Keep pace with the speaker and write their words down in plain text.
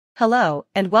Hello,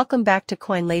 and welcome back to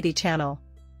Coin Lady channel.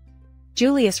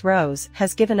 Julius Rose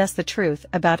has given us the truth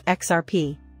about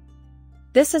XRP.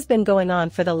 This has been going on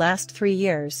for the last 3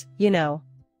 years, you know.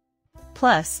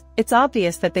 Plus, it's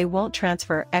obvious that they won't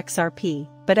transfer XRP,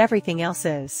 but everything else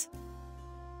is.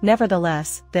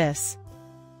 Nevertheless,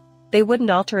 they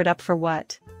wouldn't alter it up for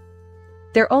what?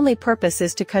 Their only purpose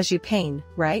is to cause you pain,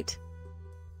 right?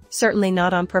 Certainly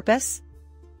not on purpose?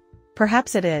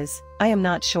 Perhaps it is, I am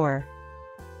not sure.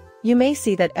 You may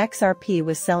see that XRP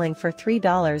was selling for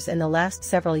 $3 in the last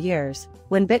several years,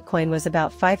 when Bitcoin was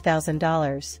about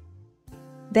 $5,000.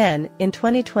 Then, in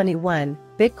 2021,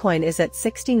 Bitcoin is at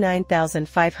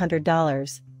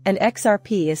 $69,500, and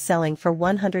XRP is selling for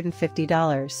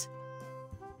 $150.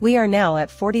 We are now at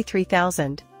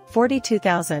 $43,000,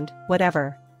 $42,000,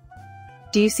 whatever.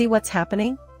 Do you see what's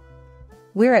happening?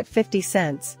 We're at 50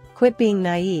 cents, quit being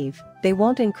naive, they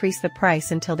won't increase the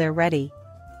price until they're ready.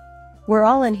 We're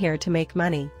all in here to make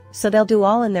money, so they'll do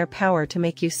all in their power to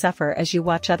make you suffer as you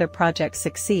watch other projects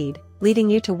succeed, leading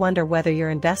you to wonder whether you're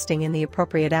investing in the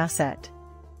appropriate asset.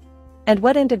 And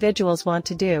what individuals want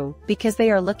to do, because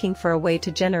they are looking for a way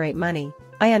to generate money,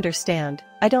 I understand,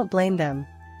 I don't blame them.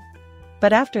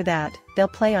 But after that, they'll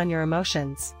play on your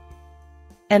emotions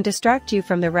and distract you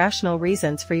from the rational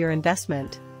reasons for your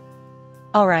investment.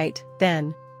 Alright,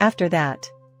 then, after that.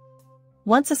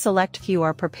 Once a select few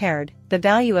are prepared, the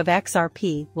value of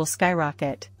XRP will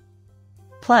skyrocket.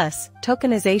 Plus,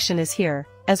 tokenization is here,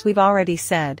 as we've already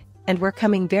said, and we're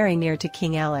coming very near to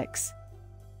King Alex.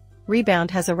 Rebound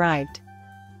has arrived.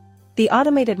 The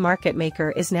automated market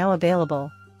maker is now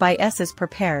available, Buy S is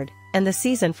prepared, and the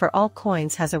season for all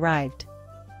coins has arrived.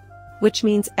 Which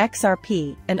means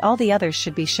XRP and all the others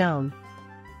should be shown.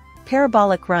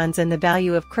 Parabolic runs in the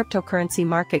value of cryptocurrency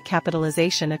market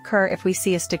capitalization occur if we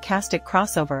see a stochastic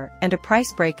crossover and a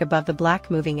price break above the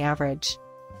black moving average.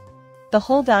 The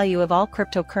whole value of all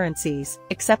cryptocurrencies,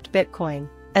 except Bitcoin,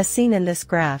 as seen in this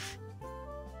graph.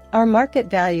 Our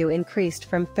market value increased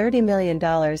from $30 million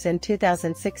in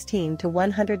 2016 to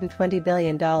 $120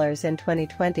 billion in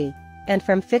 2020, and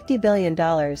from $50 billion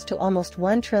to almost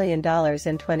 $1 trillion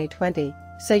in 2020,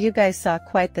 so you guys saw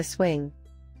quite the swing.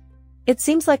 It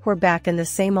seems like we're back in the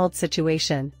same old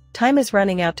situation, time is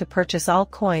running out to purchase all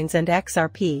coins and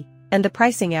XRP, and the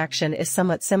pricing action is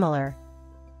somewhat similar.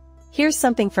 Here's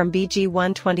something from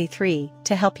BG123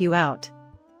 to help you out.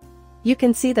 You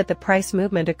can see that the price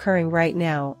movement occurring right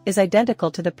now is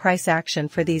identical to the price action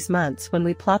for these months when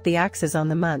we plot the axes on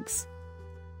the months.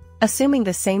 Assuming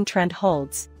the same trend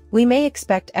holds, we may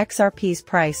expect XRP's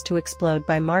price to explode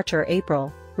by March or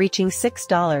April, reaching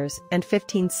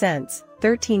 $6.15,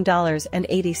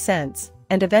 $13.80,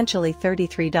 and eventually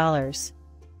 $33.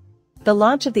 The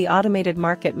launch of the automated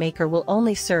market maker will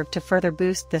only serve to further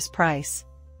boost this price.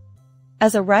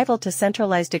 As a rival to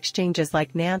centralized exchanges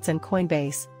like Nance and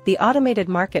Coinbase, the automated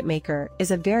market maker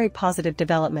is a very positive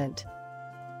development.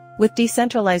 With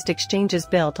decentralized exchanges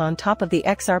built on top of the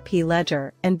XRP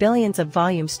ledger and billions of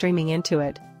volume streaming into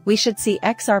it, we should see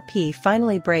XRP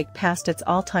finally break past its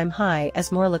all-time high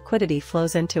as more liquidity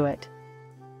flows into it.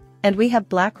 And we have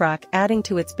BlackRock adding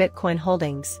to its Bitcoin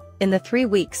holdings. In the 3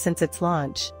 weeks since its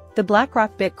launch, the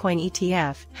BlackRock Bitcoin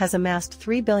ETF has amassed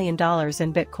 $3 billion in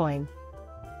Bitcoin.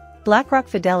 BlackRock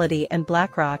Fidelity and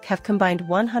BlackRock have combined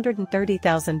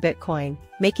 130,000 Bitcoin,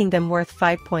 making them worth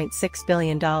 $5.6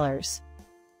 billion.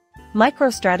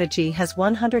 MicroStrategy has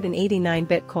 189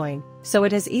 Bitcoin, so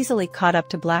it has easily caught up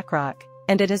to BlackRock,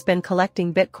 and it has been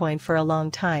collecting Bitcoin for a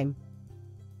long time.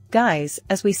 Guys,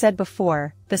 as we said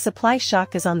before, the supply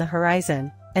shock is on the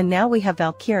horizon, and now we have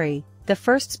Valkyrie, the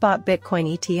first spot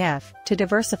Bitcoin ETF, to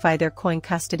diversify their coin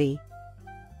custody.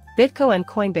 Bitco and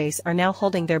Coinbase are now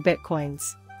holding their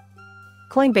Bitcoins.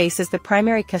 Coinbase is the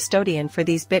primary custodian for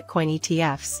these Bitcoin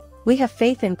ETFs. We have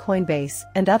faith in Coinbase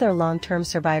and other long-term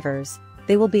survivors.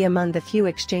 They will be among the few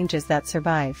exchanges that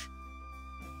survive.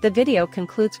 The video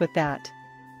concludes with that.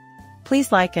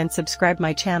 Please like and subscribe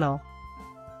my channel.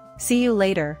 See you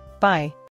later, bye.